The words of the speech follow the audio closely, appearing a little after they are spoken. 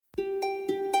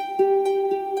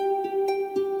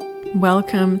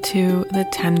Welcome to the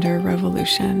Tender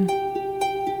Revolution.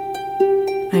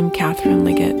 I'm Catherine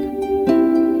Liggett.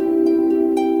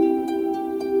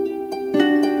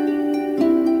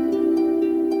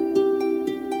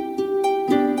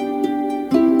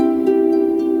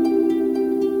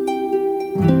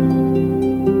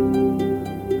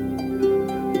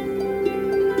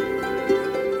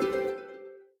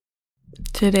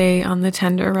 Today on the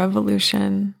Tender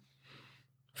Revolution,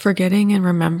 forgetting and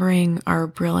remembering our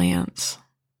brilliance.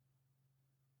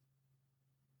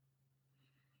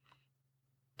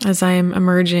 As I am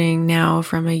emerging now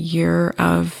from a year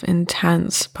of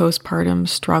intense postpartum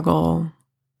struggle,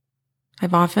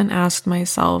 I've often asked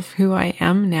myself who I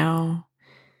am now,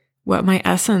 what my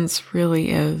essence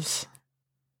really is.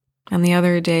 And the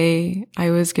other day, I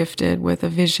was gifted with a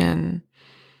vision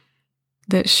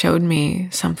that showed me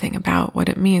something about what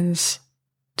it means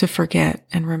to forget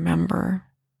and remember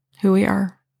who we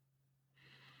are.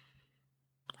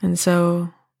 And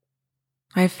so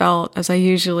I felt, as I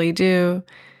usually do,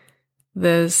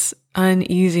 this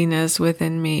uneasiness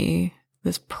within me,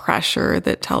 this pressure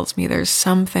that tells me there's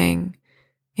something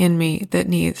in me that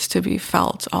needs to be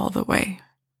felt all the way.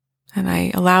 And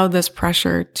I allowed this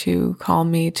pressure to call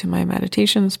me to my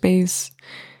meditation space,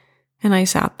 and I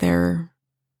sat there,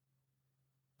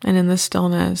 and in the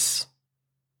stillness,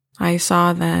 I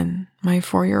saw then my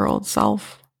 4-year-old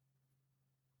self.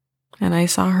 And I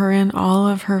saw her in all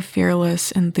of her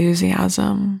fearless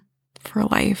enthusiasm for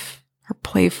life, her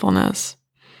playfulness,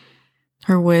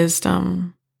 her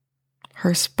wisdom,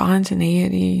 her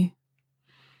spontaneity.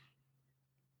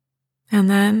 And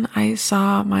then I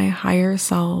saw my higher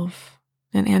self,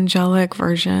 an angelic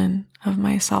version of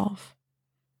myself,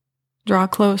 draw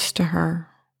close to her.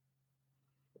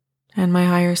 And my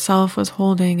higher self was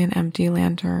holding an empty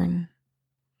lantern.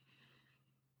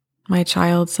 My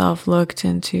child self looked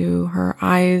into her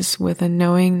eyes with a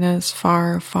knowingness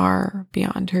far, far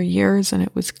beyond her years, and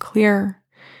it was clear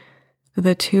that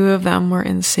the two of them were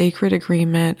in sacred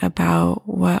agreement about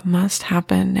what must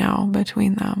happen now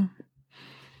between them.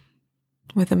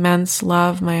 With immense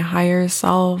love, my higher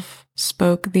self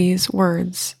spoke these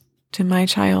words to my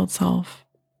child self.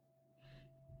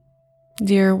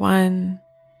 Dear one,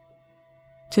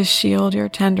 to shield your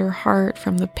tender heart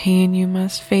from the pain you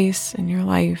must face in your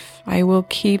life, I will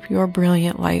keep your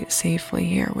brilliant light safely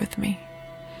here with me.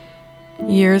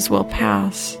 Years will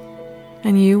pass,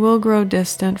 and you will grow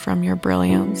distant from your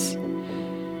brilliance.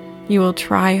 You will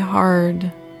try hard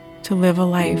to live a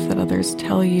life that others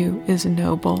tell you is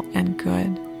noble and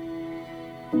good,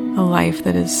 a life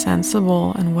that is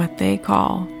sensible and what they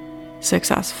call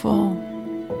successful.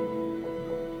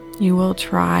 You will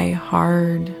try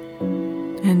hard.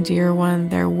 And dear one,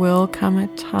 there will come a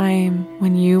time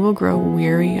when you will grow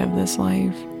weary of this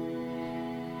life.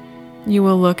 You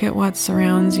will look at what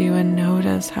surrounds you and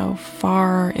notice how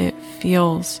far it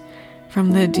feels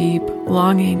from the deep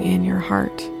longing in your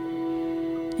heart.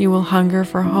 You will hunger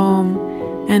for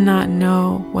home and not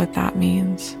know what that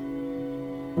means.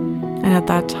 And at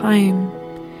that time,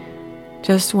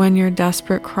 just when your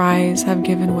desperate cries have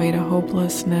given way to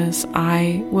hopelessness,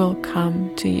 I will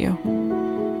come to you.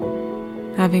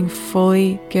 Having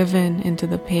fully given into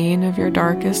the pain of your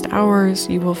darkest hours,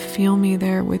 you will feel me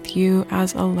there with you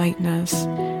as a lightness,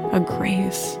 a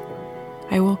grace.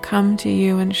 I will come to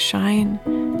you and shine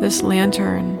this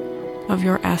lantern of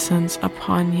your essence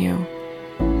upon you.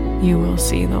 You will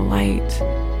see the light,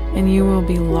 and you will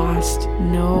be lost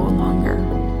no longer.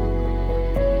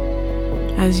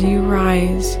 As you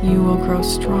rise, you will grow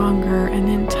stronger, and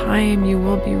in time you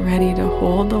will be ready to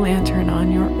hold the lantern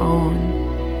on your own.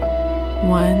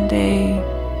 One day,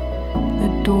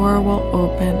 the door will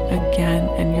open again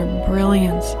and your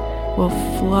brilliance will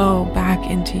flow back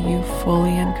into you fully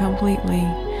and completely.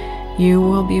 You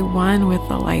will be one with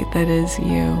the light that is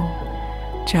you.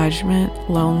 Judgment,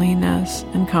 loneliness,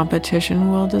 and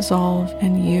competition will dissolve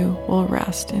and you will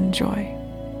rest in joy.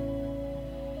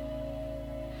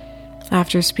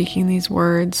 After speaking these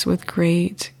words with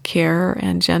great care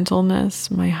and gentleness,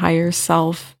 my higher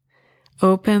self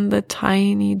opened the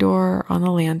tiny door on the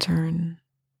lantern,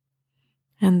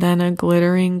 and then a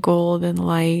glittering golden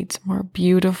light, more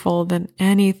beautiful than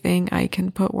anything I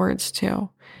can put words to,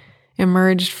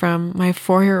 emerged from my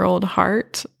 4-year-old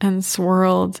heart and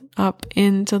swirled up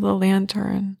into the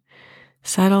lantern,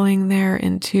 settling there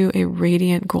into a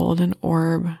radiant golden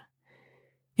orb.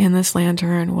 In this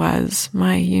lantern was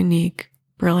my unique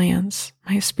brilliance,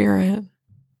 my spirit.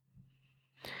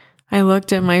 I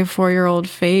looked at my 4-year-old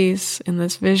face in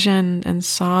this vision and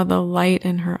saw the light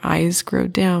in her eyes grow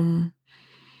dim.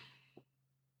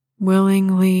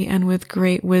 Willingly and with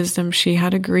great wisdom, she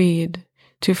had agreed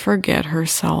to forget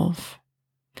herself.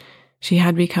 She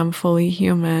had become fully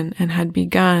human and had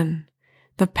begun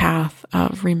the path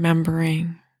of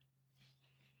remembering.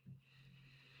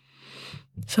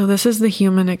 So this is the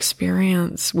human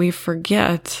experience. We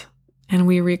forget and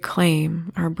we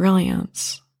reclaim our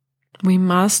brilliance. We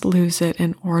must lose it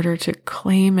in order to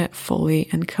claim it fully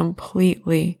and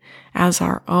completely as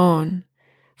our own.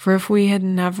 For if we had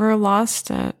never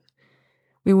lost it,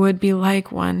 we would be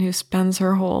like one who spends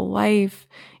her whole life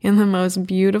in the most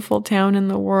beautiful town in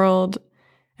the world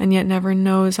and yet never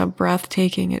knows how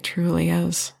breathtaking it truly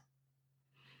is.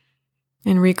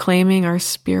 In reclaiming our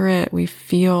spirit, we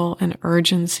feel an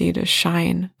urgency to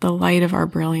shine the light of our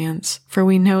brilliance, for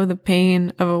we know the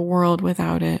pain of a world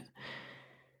without it.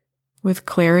 With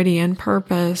clarity and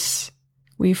purpose,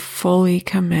 we fully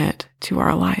commit to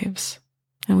our lives,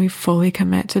 and we fully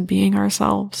commit to being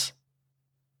ourselves.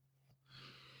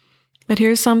 But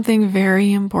here's something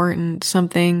very important,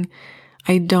 something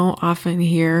I don't often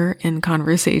hear in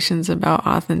conversations about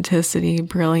authenticity,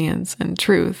 brilliance, and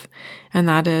truth, and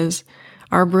that is,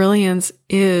 our brilliance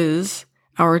is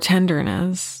our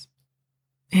tenderness.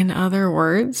 In other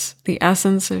words, the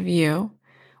essence of you,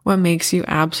 what makes you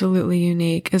absolutely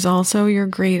unique, is also your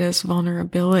greatest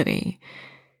vulnerability.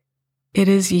 It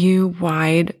is you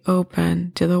wide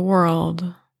open to the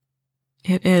world.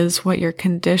 It is what your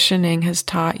conditioning has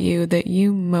taught you that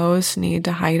you most need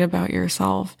to hide about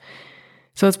yourself.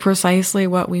 So it's precisely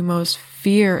what we most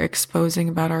fear exposing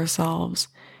about ourselves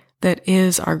that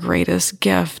is our greatest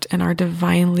gift and our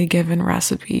divinely given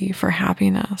recipe for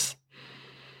happiness.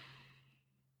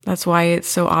 That's why it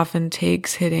so often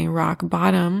takes hitting rock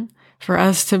bottom for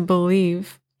us to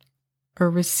believe or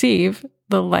receive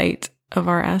the light of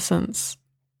our essence.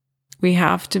 We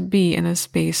have to be in a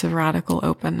space of radical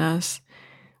openness.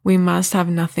 We must have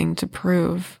nothing to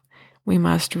prove. We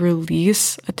must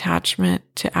release attachment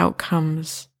to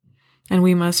outcomes. And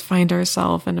we must find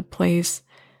ourselves in a place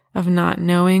of not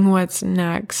knowing what's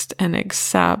next and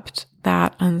accept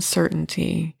that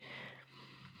uncertainty.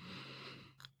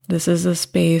 This is a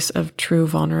space of true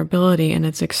vulnerability, and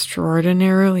it's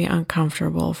extraordinarily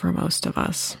uncomfortable for most of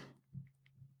us.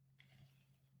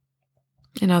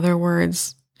 In other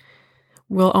words,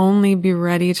 we'll only be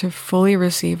ready to fully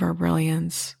receive our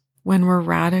brilliance when we're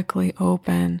radically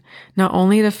open, not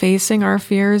only to facing our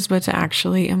fears, but to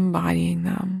actually embodying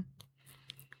them.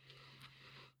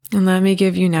 And let me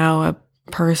give you now a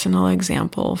personal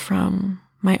example from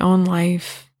my own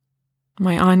life,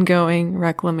 my ongoing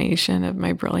reclamation of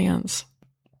my brilliance.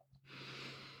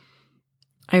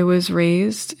 I was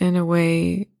raised in a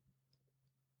way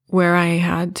where I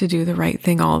had to do the right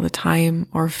thing all the time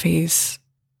or face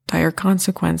dire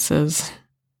consequences.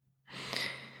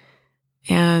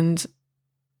 And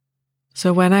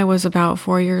so when I was about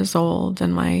 4 years old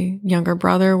and my younger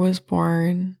brother was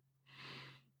born,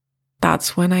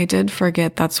 that's when I did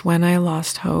forget, that's when I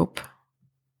lost hope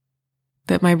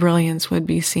that my brilliance would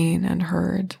be seen and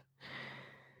heard.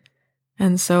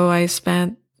 And so I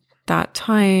spent that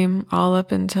time all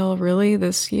up until really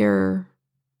this year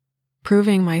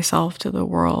proving myself to the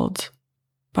world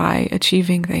by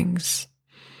achieving things,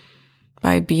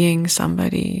 by being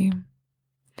somebody.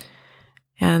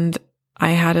 And I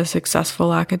had a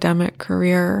successful academic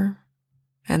career,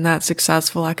 and that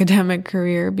successful academic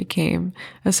career became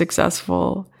a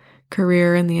successful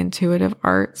career in the intuitive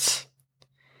arts.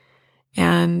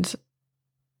 And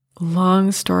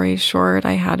long story short,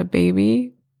 I had a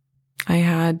baby. I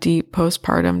had deep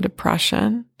postpartum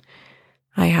depression.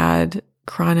 I had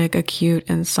chronic acute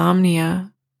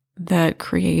insomnia that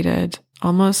created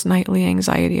almost nightly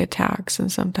anxiety attacks,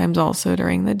 and sometimes also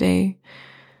during the day,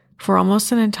 for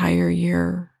almost an entire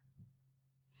year.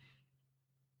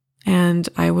 And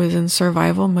I was in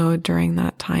survival mode during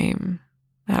that time,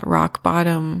 at rock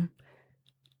bottom,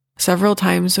 several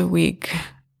times a week,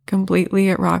 completely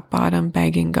at rock bottom,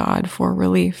 begging God for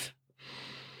relief.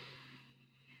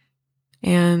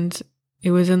 And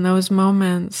it was in those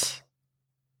moments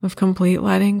of complete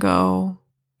letting go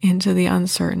into the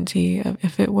uncertainty of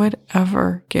if it would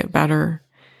ever get better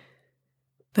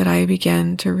that I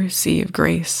began to receive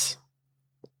grace,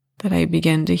 that I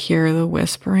began to hear the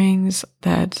whisperings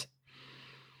that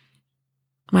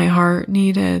my heart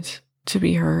needed to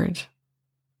be heard.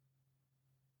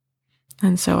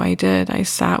 And so I did. I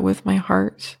sat with my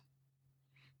heart.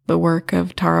 The work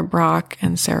of Tara Brach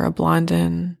and Sarah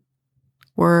Blondin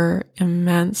were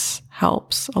immense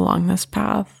helps along this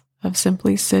path of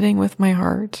simply sitting with my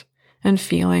heart and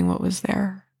feeling what was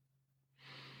there.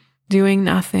 Doing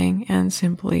nothing and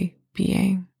simply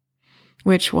being,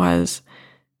 which was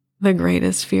the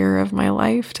greatest fear of my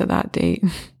life to that date.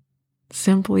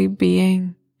 Simply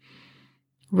being.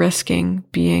 risking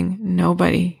being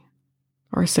nobody,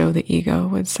 or so the ego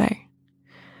would say.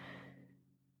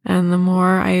 And the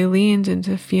more I leaned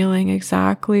into feeling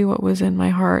exactly what was in my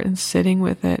heart and sitting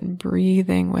with it and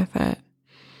breathing with it,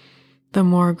 the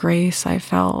more grace I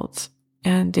felt.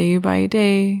 And day by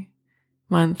day,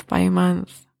 month by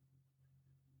month,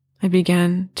 I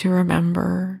began to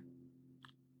remember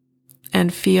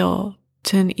and feel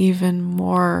to an even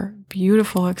more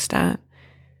beautiful extent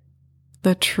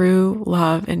the true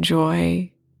love and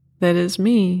joy that is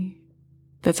me,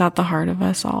 that's at the heart of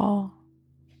us all.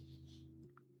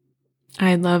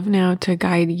 I'd love now to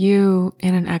guide you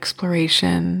in an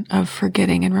exploration of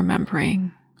forgetting and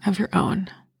remembering of your own.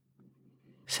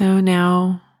 So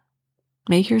now,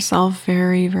 make yourself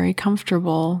very, very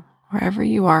comfortable wherever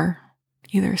you are,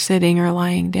 either sitting or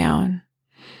lying down.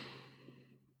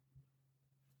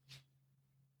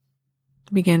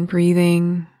 Begin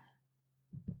breathing,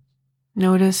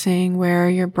 noticing where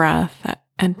your breath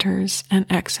enters and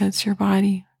exits your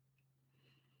body.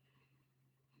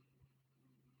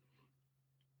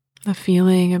 The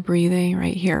feeling of breathing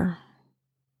right here.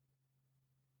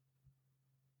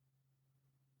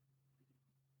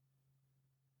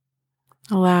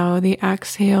 Allow the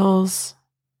exhales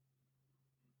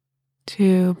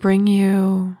to bring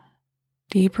you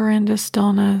deeper into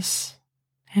stillness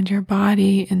and your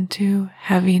body into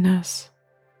heaviness,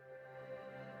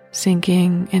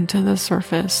 sinking into the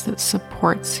surface that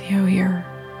supports you here.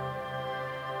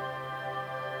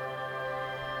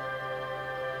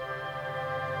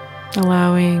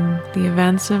 Allowing the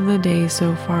events of the day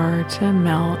so far to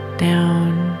melt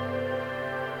down,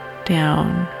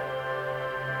 down,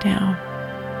 down.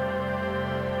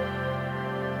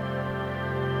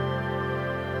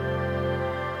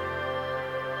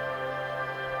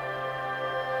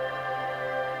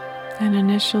 And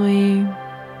initially,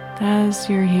 as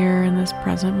you're here in this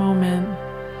present moment,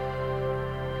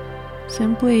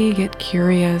 simply get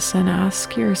curious and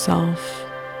ask yourself,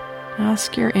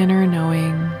 ask your inner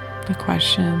knowing the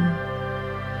question,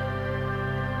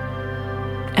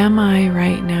 am I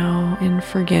right now in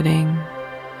forgetting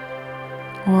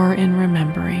or in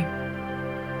remembering?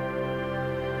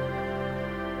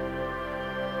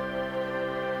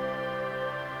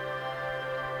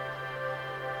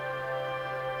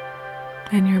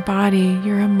 And your body,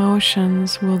 your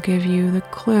emotions will give you the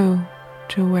clue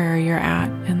to where you're at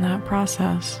in that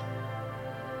process.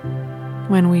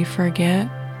 When we forget,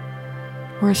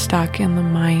 we're stuck in the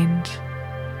mind.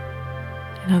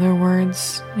 In other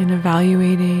words, in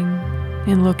evaluating,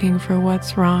 in looking for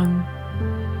what's wrong,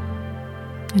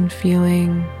 in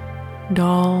feeling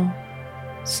dull,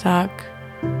 stuck,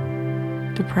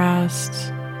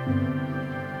 depressed,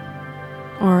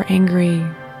 or angry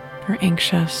or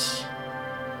anxious.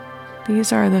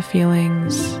 These are the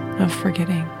feelings of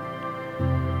forgetting.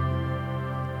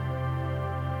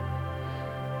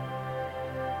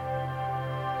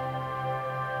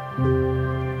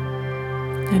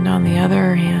 And on the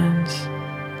other hand,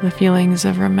 the feelings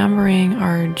of remembering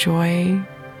are joy,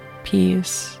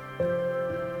 peace,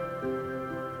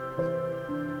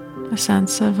 a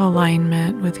sense of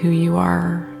alignment with who you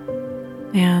are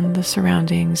and the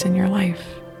surroundings in your life.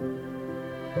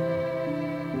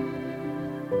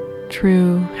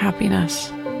 True happiness.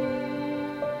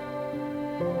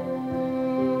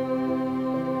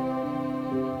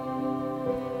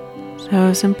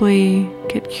 So simply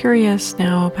get curious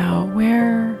now about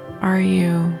where are you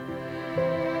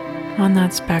on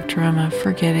that spectrum of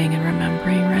forgetting and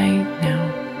remembering right now.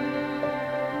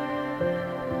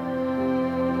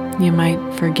 You might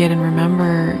forget and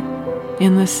remember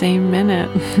in the same minute.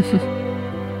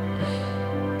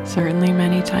 Certainly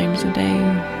many times a day.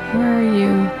 Where are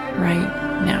you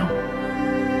right now?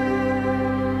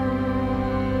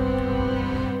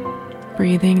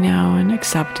 Breathing now and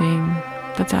accepting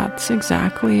that that's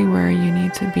exactly where you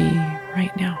need to be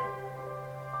right now.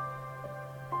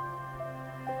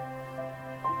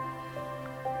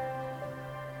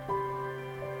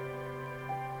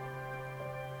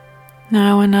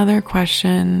 Now another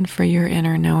question for your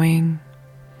inner knowing.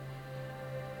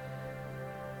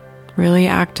 Really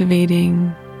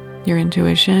activating your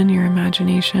intuition, your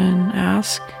imagination.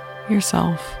 Ask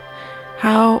yourself,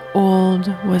 how old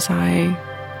was I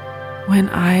when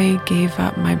I gave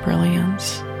up my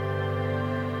brilliance?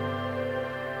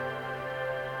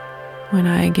 When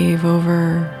I gave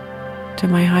over to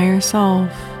my higher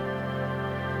self,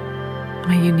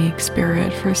 my unique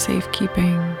spirit for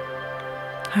safekeeping.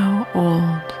 How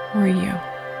old were you?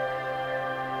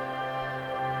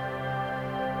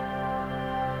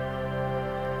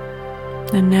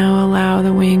 And now allow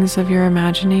the wings of your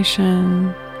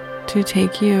imagination to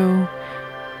take you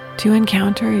to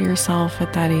encounter yourself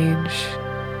at that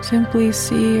age. Simply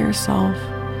see yourself,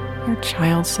 your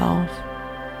child self,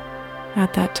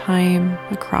 at that time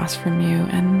across from you,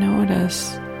 and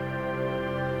notice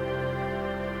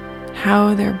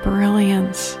how their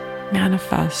brilliance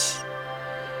manifests.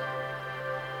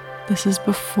 This is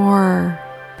before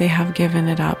they have given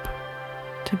it up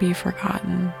to be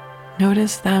forgotten.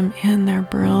 Notice them in their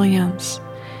brilliance,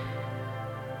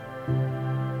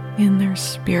 in their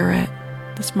spirit.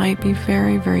 This might be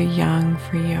very, very young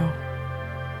for you.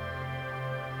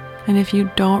 And if you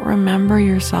don't remember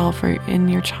yourself or in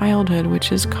your childhood,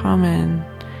 which is common,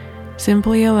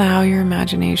 simply allow your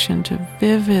imagination to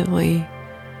vividly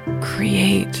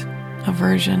create a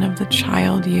version of the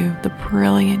child you, the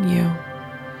brilliant you.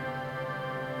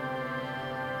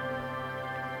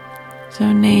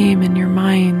 So name in your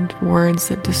mind words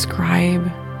that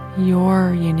describe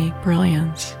your unique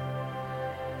brilliance.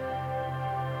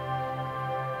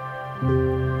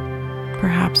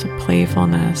 Perhaps a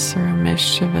playfulness or a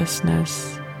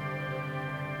mischievousness,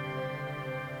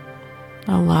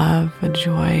 a love, a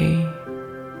joy,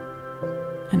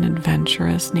 an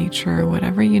adventurous nature,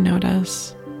 whatever you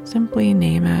notice, simply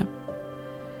name it.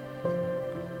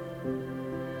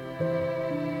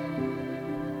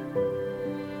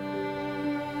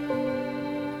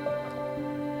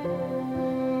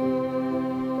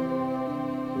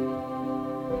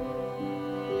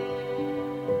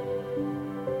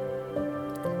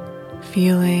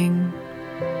 Feeling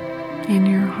in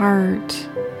your heart,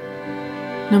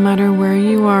 no matter where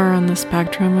you are on the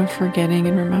spectrum of forgetting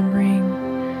and remembering,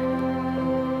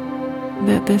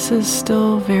 that this is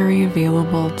still very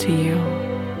available to you,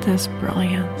 this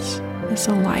brilliance, this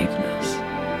aliveness.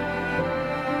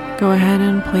 Go ahead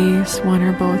and place one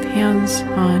or both hands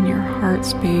on your heart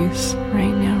space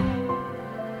right now.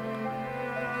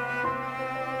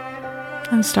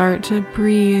 And start to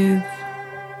breathe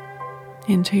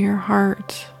into your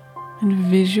heart and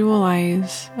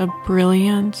visualize a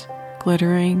brilliant,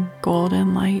 glittering,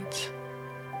 golden light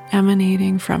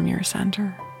emanating from your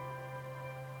center.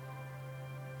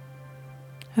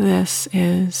 This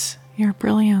is your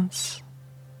brilliance.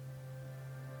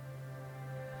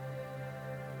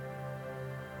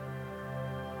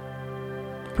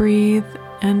 Breathe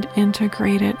and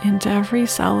integrate it into every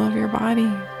cell of your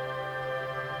body.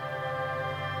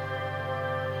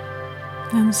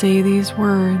 And say these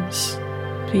words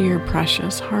to your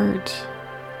precious heart.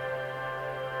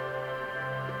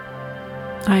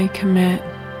 I commit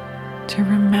to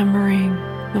remembering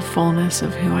the fullness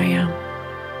of who I am.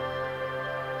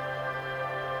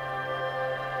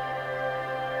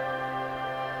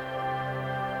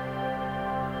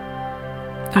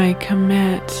 I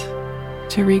commit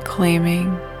to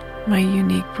reclaiming my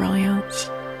unique brilliance.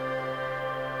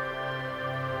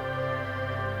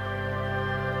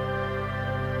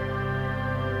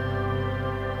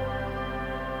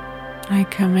 I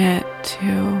commit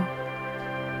to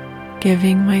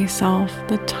giving myself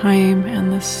the time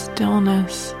and the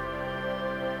stillness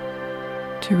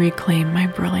to reclaim my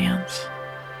brilliance,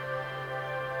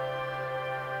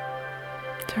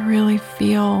 to really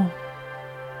feel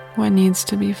what needs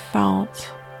to be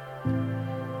felt,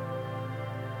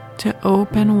 to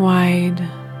open wide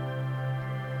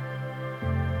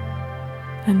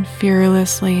and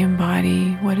fearlessly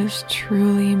embody what is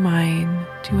truly mine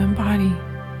to embody.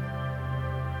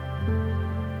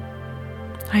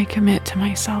 I commit to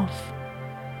myself.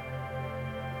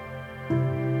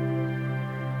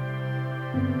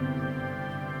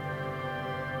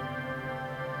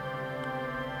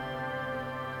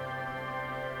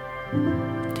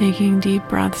 Taking deep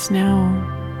breaths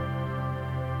now.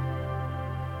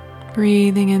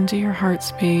 Breathing into your heart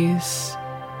space.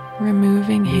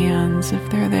 Removing hands if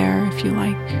they're there, if you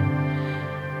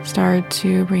like. Start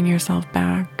to bring yourself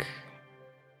back.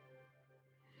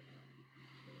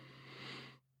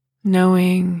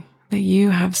 Knowing that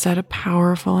you have set a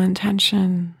powerful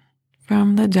intention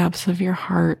from the depths of your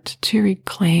heart to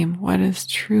reclaim what is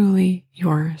truly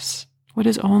yours, what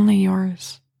is only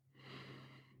yours.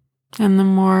 And the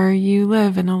more you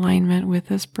live in alignment with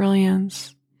this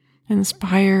brilliance,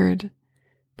 inspired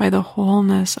by the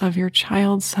wholeness of your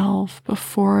child self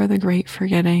before the great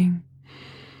forgetting,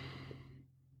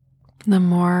 the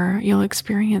more you'll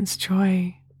experience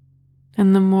joy,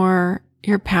 and the more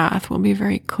your path will be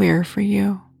very clear for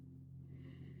you.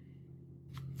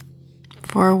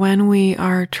 For when we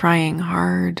are trying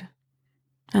hard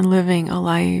and living a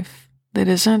life that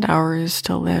isn't ours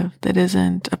to live, that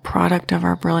isn't a product of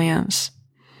our brilliance,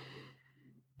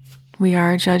 we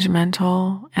are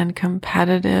judgmental and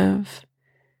competitive,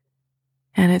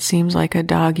 and it seems like a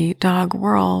dog-eat-dog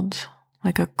world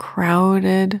like a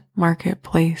crowded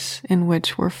marketplace in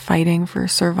which we're fighting for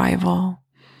survival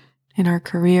in our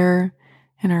career,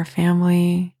 in our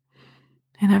family,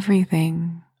 in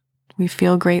everything. We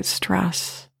feel great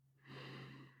stress.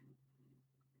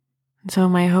 And so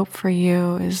my hope for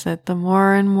you is that the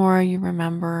more and more you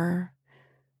remember,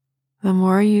 the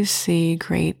more you see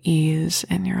great ease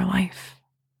in your life,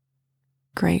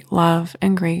 great love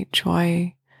and great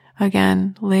joy.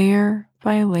 Again, layer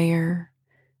by layer,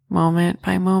 moment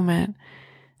by moment,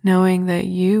 knowing that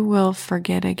you will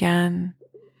forget again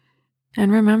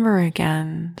and remember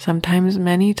again, sometimes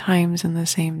many times in the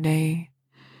same day,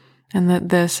 and that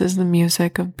this is the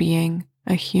music of being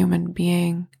a human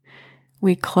being.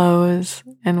 We close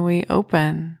and we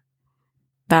open.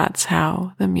 That's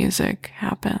how the music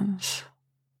happens.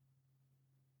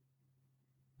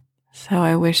 So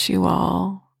I wish you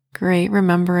all great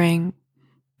remembering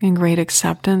and great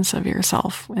acceptance of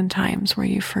yourself in times where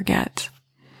you forget.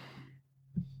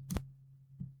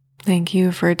 Thank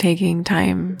you for taking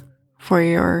time for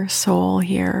your soul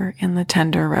here in the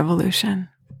Tender Revolution.